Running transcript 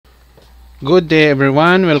Good day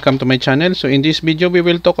everyone, welcome to my channel. So in this video we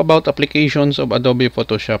will talk about applications of Adobe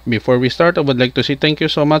Photoshop. Before we start, I would like to say thank you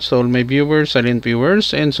so much to all my viewers, silent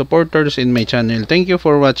viewers, and supporters in my channel. Thank you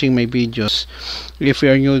for watching my videos. If you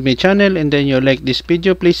are new to my channel and then you like this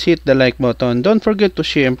video, please hit the like button. Don't forget to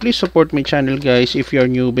share and please support my channel guys if you are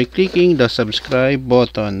new by clicking the subscribe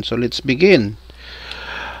button. So let's begin.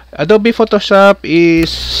 Adobe Photoshop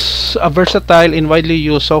is a versatile and widely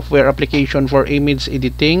used software application for image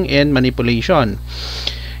editing and manipulation.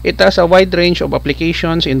 It has a wide range of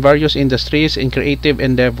applications in various industries and creative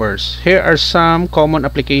endeavors. Here are some common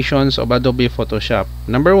applications of Adobe Photoshop.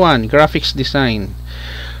 Number 1. Graphics design.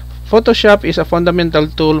 Photoshop is a fundamental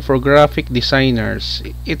tool for graphic designers.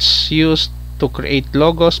 It's used to create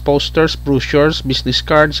logos, posters, brochures, business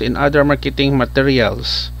cards, and other marketing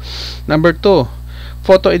materials. Number 2.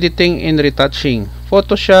 Photo editing and retouching.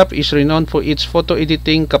 Photoshop is renowned for its photo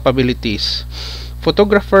editing capabilities.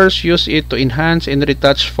 Photographers use it to enhance and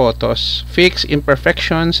retouch photos, fix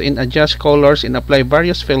imperfections, and adjust colors and apply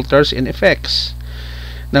various filters and effects.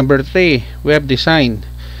 Number 3. Web design.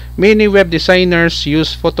 Many web designers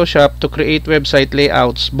use Photoshop to create website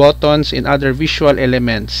layouts, buttons, and other visual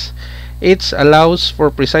elements. It allows for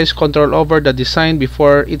precise control over the design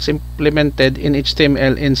before it's implemented in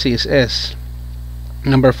HTML and CSS.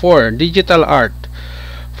 Number 4. Digital art.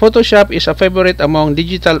 Photoshop is a favorite among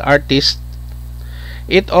digital artists.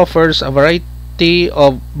 It offers a variety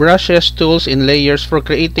of brushes, tools, and layers for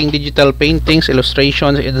creating digital paintings,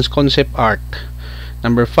 illustrations, and concept art.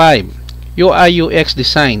 Number 5. UI UX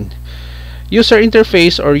design. User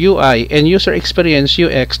interface or UI and user experience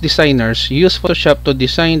UX designers use Photoshop to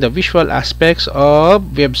design the visual aspects of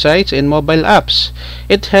websites and mobile apps.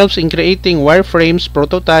 It helps in creating wireframes,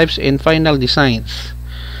 prototypes, and final designs.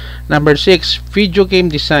 Number 6. Video game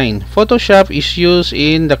design. Photoshop is used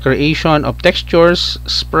in the creation of textures,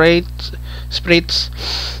 sprites,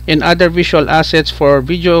 and other visual assets for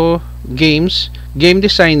video games. Game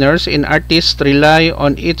designers and artists rely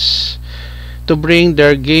on it to bring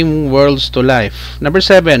their game worlds to life. Number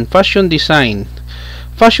 7. Fashion design.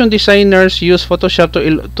 Fashion designers use Photoshop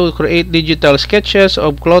to create digital sketches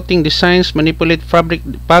of clothing designs, manipulate fabric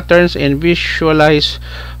patterns, and visualize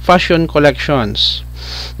fashion collections.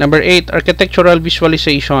 Number 8. Architectural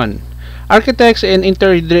visualization. Architects and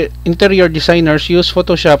interior designers use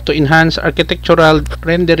Photoshop to enhance architectural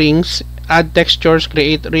renderings, add textures,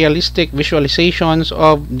 create realistic visualizations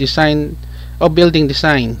of building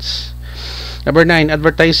designs. Number 9.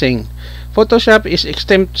 Advertising. Photoshop is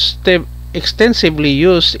extensively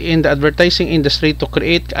used in the advertising industry to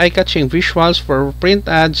create eye-catching visuals for print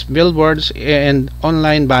ads, billboards, and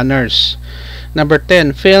online banners. Number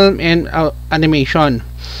 10. Film and animation.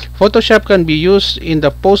 Photoshop can be used in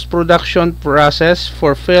the post-production process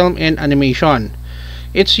for film and animation.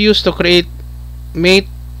 It's used to create matte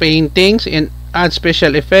paintings and add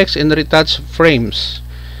special effects and retouch frames.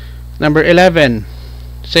 Number 11.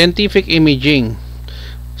 Scientific imaging.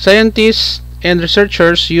 Scientists and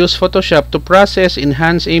researchers use Photoshop to process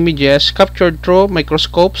enhanced images captured through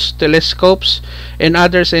microscopes, telescopes, and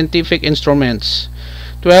other scientific instruments.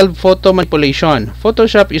 12. Photo manipulation.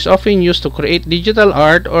 Photoshop is often used to create digital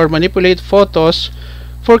art or manipulate photos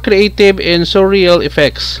for creative and surreal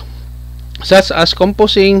effects, such as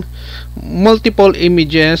composing multiple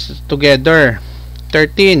images together.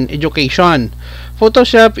 13. Education.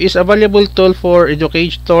 Photoshop is a valuable tool for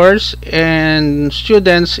educators and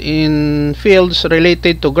students in fields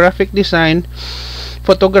related to graphic design,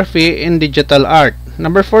 photography, and digital art.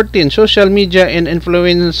 Number 14. Social media and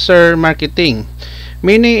influencer marketing.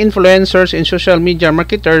 Many influencers and social media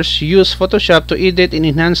marketers use Photoshop to edit and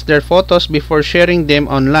enhance their photos before sharing them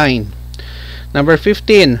online. Number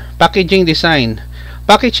 15. Packaging design.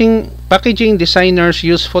 Packaging designers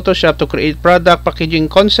use Photoshop to create product packaging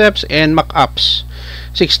concepts and mock-ups.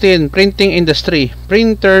 16. Printing industry.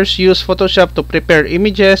 Printers use Photoshop to prepare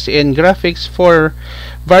images and graphics for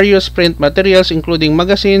various print materials including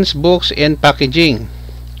magazines, books, and packaging.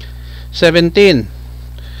 17.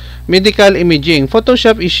 Medical imaging.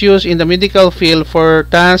 Photoshop is used in the medical field for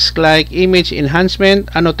tasks like image enhancement,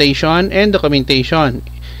 annotation, and documentation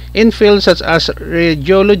in fields such as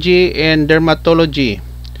radiology and dermatology.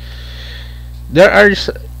 There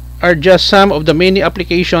are just some of the many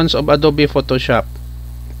applications of Adobe Photoshop.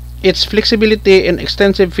 Its flexibility and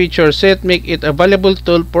extensive feature set make it a valuable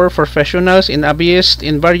tool for professionals and hobbyists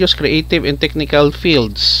in various creative and technical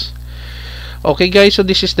fields. Okay guys, so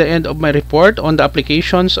this is the end of my report on the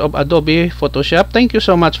applications of Adobe Photoshop. Thank you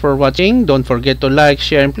so much for watching. Don't forget to like,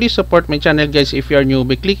 share, and please support my channel guys if you are new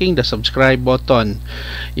by clicking the subscribe button.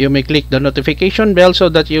 You may click the notification bell so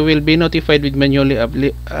that you will be notified with my newly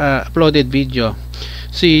uploaded video.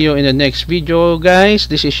 See you in the next video guys.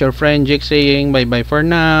 This is your friend Jake saying bye bye for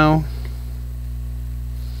now.